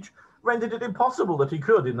extreme age rendered it impossible that he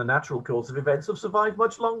could, in the natural course of events, have survived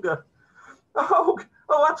much longer. Oh,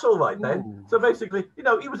 that's all right then. Ooh. So basically,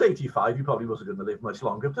 he was 85. He probably wasn't going to live much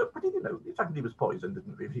longer. But the fact that he was poisoned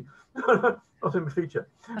didn't really not in the future.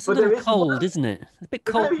 That's a little cold, isn't it? A bit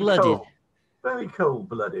cold-blooded. Very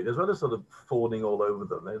cold-blooded, as well as sort of fawning all over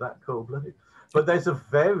them. They're that cold-blooded. But there's a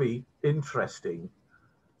very interesting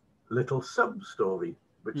little sub-story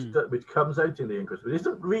which comes out in the inquest, but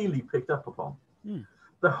isn't really picked up upon.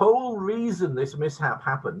 The whole reason this mishap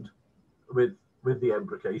happened with the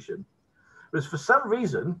embrocation was, for some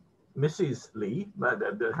reason, Mrs. Lee,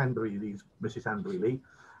 Mrs. Hanbury Lee,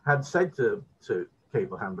 had said to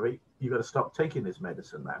Cable Hanbury, "You've got to stop taking this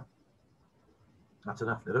medicine now. That's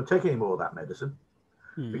enough. They don't take any more of that medicine,"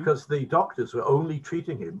 because the doctors were only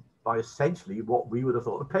treating him by essentially what we would have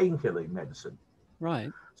thought of painkilling medicine.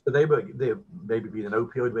 Right. So they maybe being an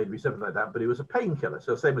opioid, maybe something like that, but it was a painkiller.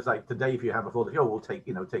 So same as like today, if you have a thought, we'll take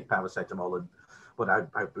paracetamol and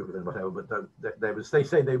ibuprofen, whatever. But they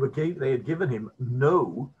say they had given him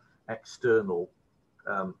no external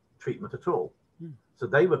treatment at all. So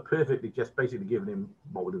they were perfectly just basically giving him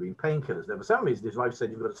what would have been painkillers. There, for some reason, his wife said,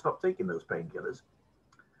 "You've got to stop taking those painkillers."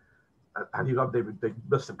 And they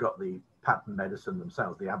must have got the patent medicine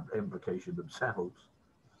themselves, the embrocation themselves.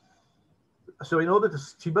 So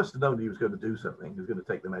she must have known he was going to do something. He was going to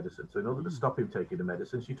take the medicine. So in order to stop him taking the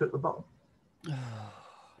medicine, she took the bottle.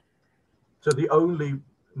 So the only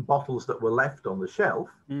bottles that were left on the shelf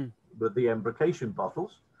were the embrocation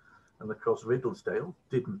bottles. And of course, Riddlesdale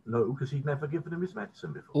didn't know because he'd never given him his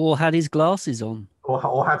medicine before. Or had his glasses on.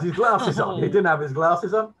 Or had his glasses on. He didn't have his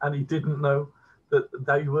glasses on, and he didn't know that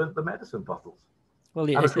they weren't the medicine bottles. Well,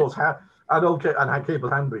 yeah, and of course, Cable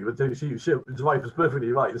Hanbury, his wife was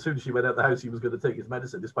perfectly right. As soon as she went out the house, he was going to take his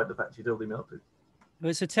medicine, despite the fact she told him not to. Well,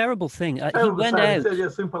 it's a terrible thing. He went out. It's a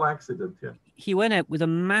simple accident. Yeah. He went out with a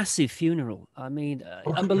massive funeral. I mean,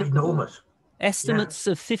 enormous. Estimates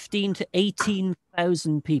of 15 to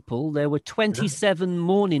 18,000 people. There were 27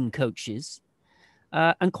 mourning coaches.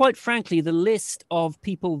 And quite frankly, the list of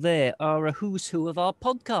people there are a who's who of our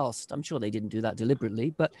podcast. I'm sure they didn't do that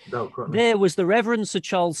deliberately, but there was the Reverend Sir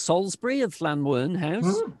Charles Salisbury of Llanwern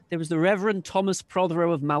House. There was the Reverend Thomas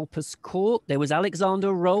Prothero of Malpas Court. There was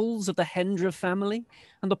Alexander Rolls of the Hendra family.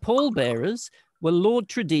 And the pallbearers were Lord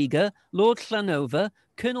Tredegar, Lord Llanover,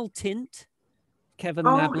 Colonel Tint, Kevin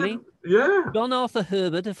Nabley, John Arthur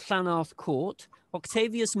Herbert of Llanarth Court,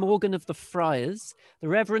 Octavius Morgan of the Friars, the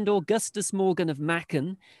Reverend Augustus Morgan of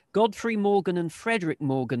Macon, Godfrey Morgan and Frederick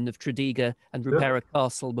Morgan of Tredegar and Rupera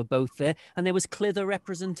Castle were both there, and there was Clither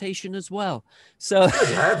representation as well. So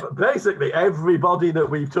basically everybody that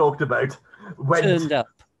we've talked about went turned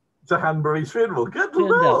up to Hanbury's funeral. Good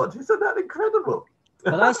Lord, isn't that incredible?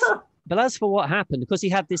 But as for what happened, because he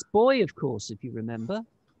had this boy, of course, if you remember.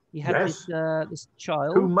 He had this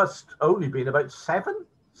child. Who must only been about seven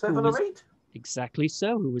or eight. Exactly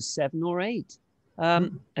so, who was 7 or 8.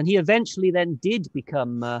 And he eventually then did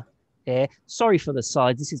become heir. Sorry for the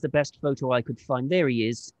sides. This is the best photo I could find. There he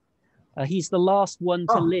is. He's the last one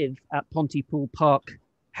to live at Pontypool Park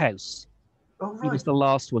House. Oh, right. He was the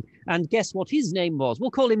last one. And guess what his name was?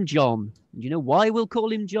 We'll call him John. And you know why we'll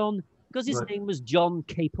call him John? Because his name was John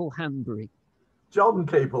Capel Hanbury. John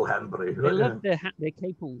Capel Hanbury. They loved their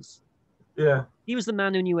capels. Yeah. He was the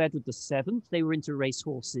man who knew Edward VII. They were into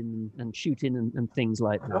racehorsing and shooting and things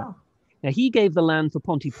like that. Oh. Now, he gave the land for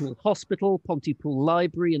Pontypool Hospital, Pontypool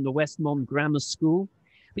Library, and the Westmont Grammar School.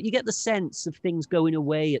 But you get the sense of things going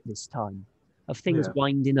away at this time, of things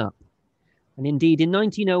winding up. And indeed, in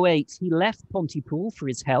 1908, he left Pontypool for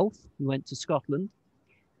his health. He went to Scotland.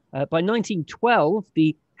 By 1912,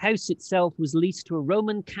 the house itself was leased to a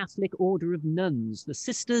Roman Catholic order of nuns, the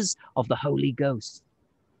Sisters of the Holy Ghost.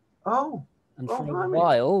 Oh. And for a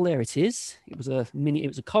while, there it is. It was a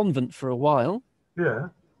convent for a while. Yeah.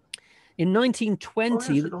 In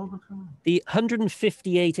 1920, the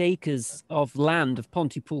 158 acres of land of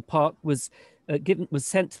Pontypool Park was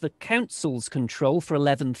sent to the council's control for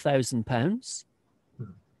 £11,000.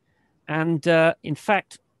 And in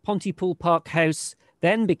fact, Pontypool Park House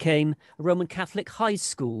then became a Roman Catholic high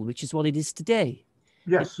school, which is what it is today.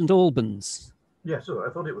 Yes. St Albans. Yes, I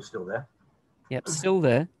thought it was still there. Yep, still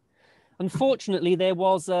there. Unfortunately, there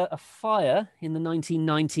was a fire in the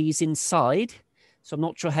 1990s inside, so I'm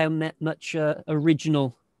not sure how much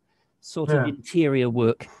original sort of interior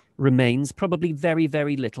work remains. Probably very,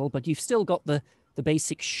 very little, but you've still got the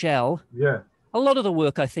basic shell. Yeah. A lot of the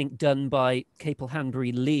work, I think, done by Capel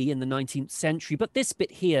Hanbury Lee in the 19th century, but this bit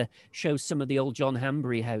here shows some of the old John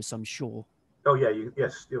Hanbury house, I'm sure. Oh yeah,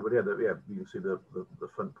 yes, you can see the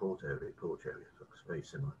front porch area. It's very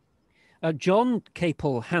similar. John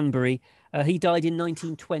Capel Hanbury, he died in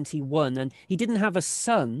 1921, and he didn't have a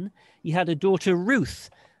son. He had a daughter, Ruth.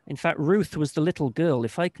 In fact, Ruth was the little girl.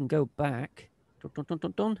 If I can go back,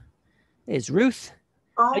 there's Ruth.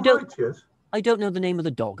 Oh, I don't know the name of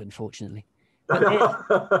the dog, unfortunately.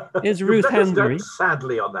 There's Ruth Hanbury.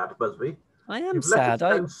 Sadly on that, Busby. I am sad.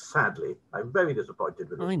 Sadly, I'm very disappointed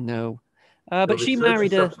with it. I know, but she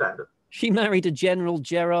married a General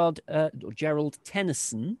Gerald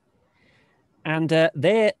Tennyson, and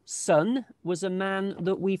their son was a man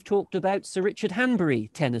that we've talked about, Sir Richard Hanbury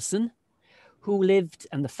Tennyson, who lived,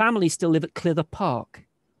 and the family still live at Clither Park.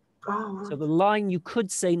 Oh, right. So the line, you could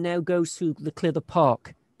say, now goes through the Clither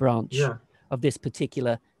Park branch of this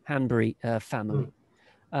particular Hanbury family.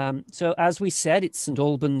 So as we said, it's St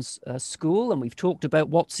Albans School, and we've talked about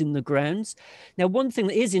what's in the grounds. Now, one thing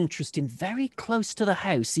that is interesting, very close to the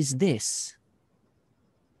house, is this.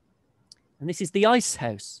 And this is the ice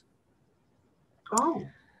house. Oh.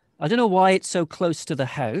 I don't know why it's so close to the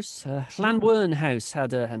house. Llanwern House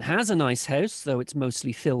had and has an ice house, though it's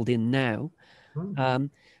mostly filled in now.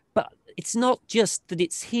 But it's not just that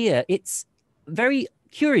it's here. It's very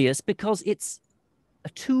curious because it's a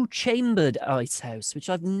two-chambered ice house, which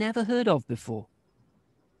I've never heard of before.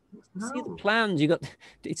 No. See the plans?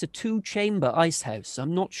 It's a two-chamber ice house.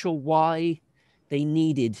 I'm not sure why they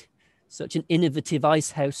needed such an innovative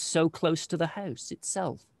ice house so close to the house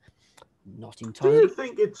itself. Not entirely. Do you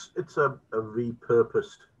think it's a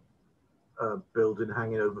repurposed building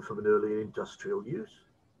hanging over from an early industrial use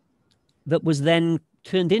that was then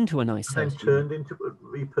turned into an ice house?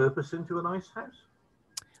 Repurposed into an ice house?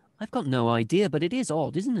 I've got no idea, but it is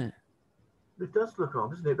odd, isn't it? It does look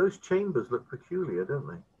odd, doesn't it? Those chambers look peculiar, don't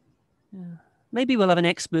they? Yeah. Maybe we'll have an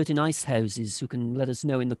expert in ice houses who can let us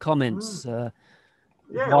know in the comments why.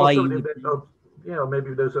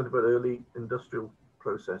 Maybe those something about early industrial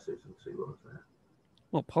processes and see what was there.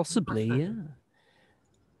 Well, possibly, yeah.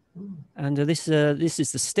 And this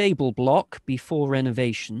is the stable block before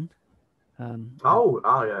renovation. I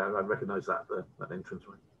recognise that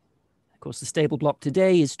entranceway. Of course, the stable block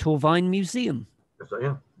today is Torvine Museum. So,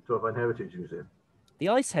 yeah, Torvine Heritage Museum. The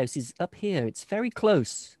ice house is up here. It's very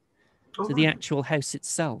close to the actual house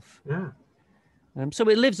itself. Yeah. So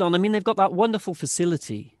it lives on. I mean, they've got that wonderful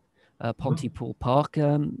facility, Pontypool Park,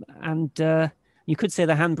 and you could say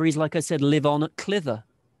the Hanburys, like I said, live on at Clither.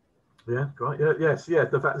 Yeah, right. Yeah.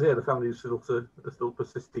 The family is still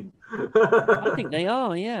persisting. I think they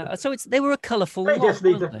are. Yeah. So they were a colourful. They just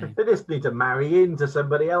need to marry into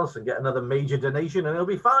somebody else and get another major donation, and they'll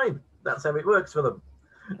be fine. That's how it works for them.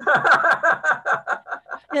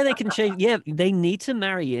 Yeah, they can change. Yeah, they need to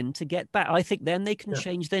marry in to get back. I think then they can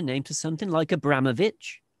change their name to something like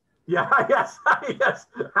Abramovich. Yeah, yes.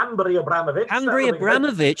 Hanbury Abramovich. Hanbury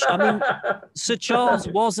Abramovich. I mean, Sir Charles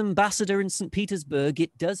was ambassador in St. Petersburg.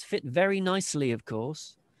 It does fit very nicely, of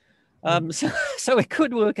course. So it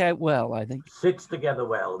could work out well, I think. Sits together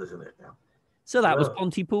well, doesn't it? Now? So that was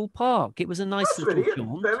Pontypool Park. It was a nice little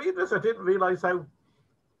jaunt. Very interesting. I didn't realise how.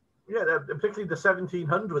 Yeah, particularly the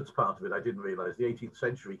 1700s part of it, I didn't realise. The 18th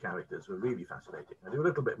century characters were really fascinating. I knew a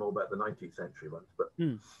little bit more about the 19th century ones, but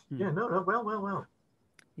well.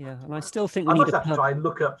 Yeah, and I still think I must have to try and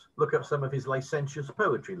look up some of his licentious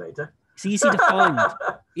poetry later. It's easy to find.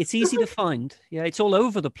 It's easy to find. Yeah, it's all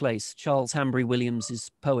over the place. Charles Hanbury Williams's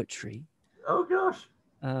poetry. Oh gosh.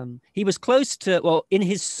 He was close to. In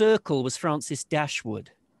his circle was Francis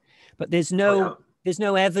Dashwood, but there's no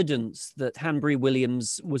evidence that Hanbury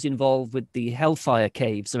Williams was involved with the Hellfire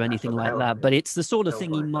Caves or anything like that. But it's the sort of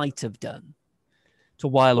thing he might have done to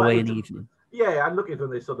while away an evening. Yeah, I'm looking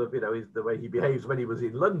from this sort of, the way he behaves when he was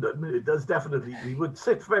in London. It does definitely, he would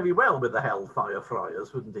sit very well with the Hellfire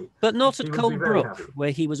Friars, wouldn't he? But not at Coldbrook,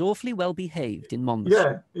 where he was awfully well behaved in Monmouth.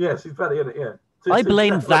 Yeah, yes, he's very in it, yeah. I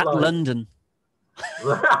blame that London.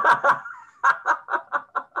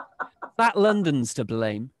 That London's to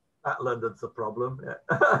blame. That London's the problem, yeah.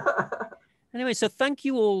 Anyway, so thank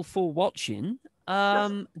you all for watching.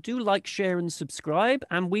 Do like, share, and subscribe,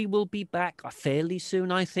 and we will be back fairly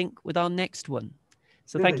soon, I think, with our next one.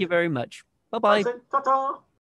 So thank you very much. Bye-bye. Ta-ta.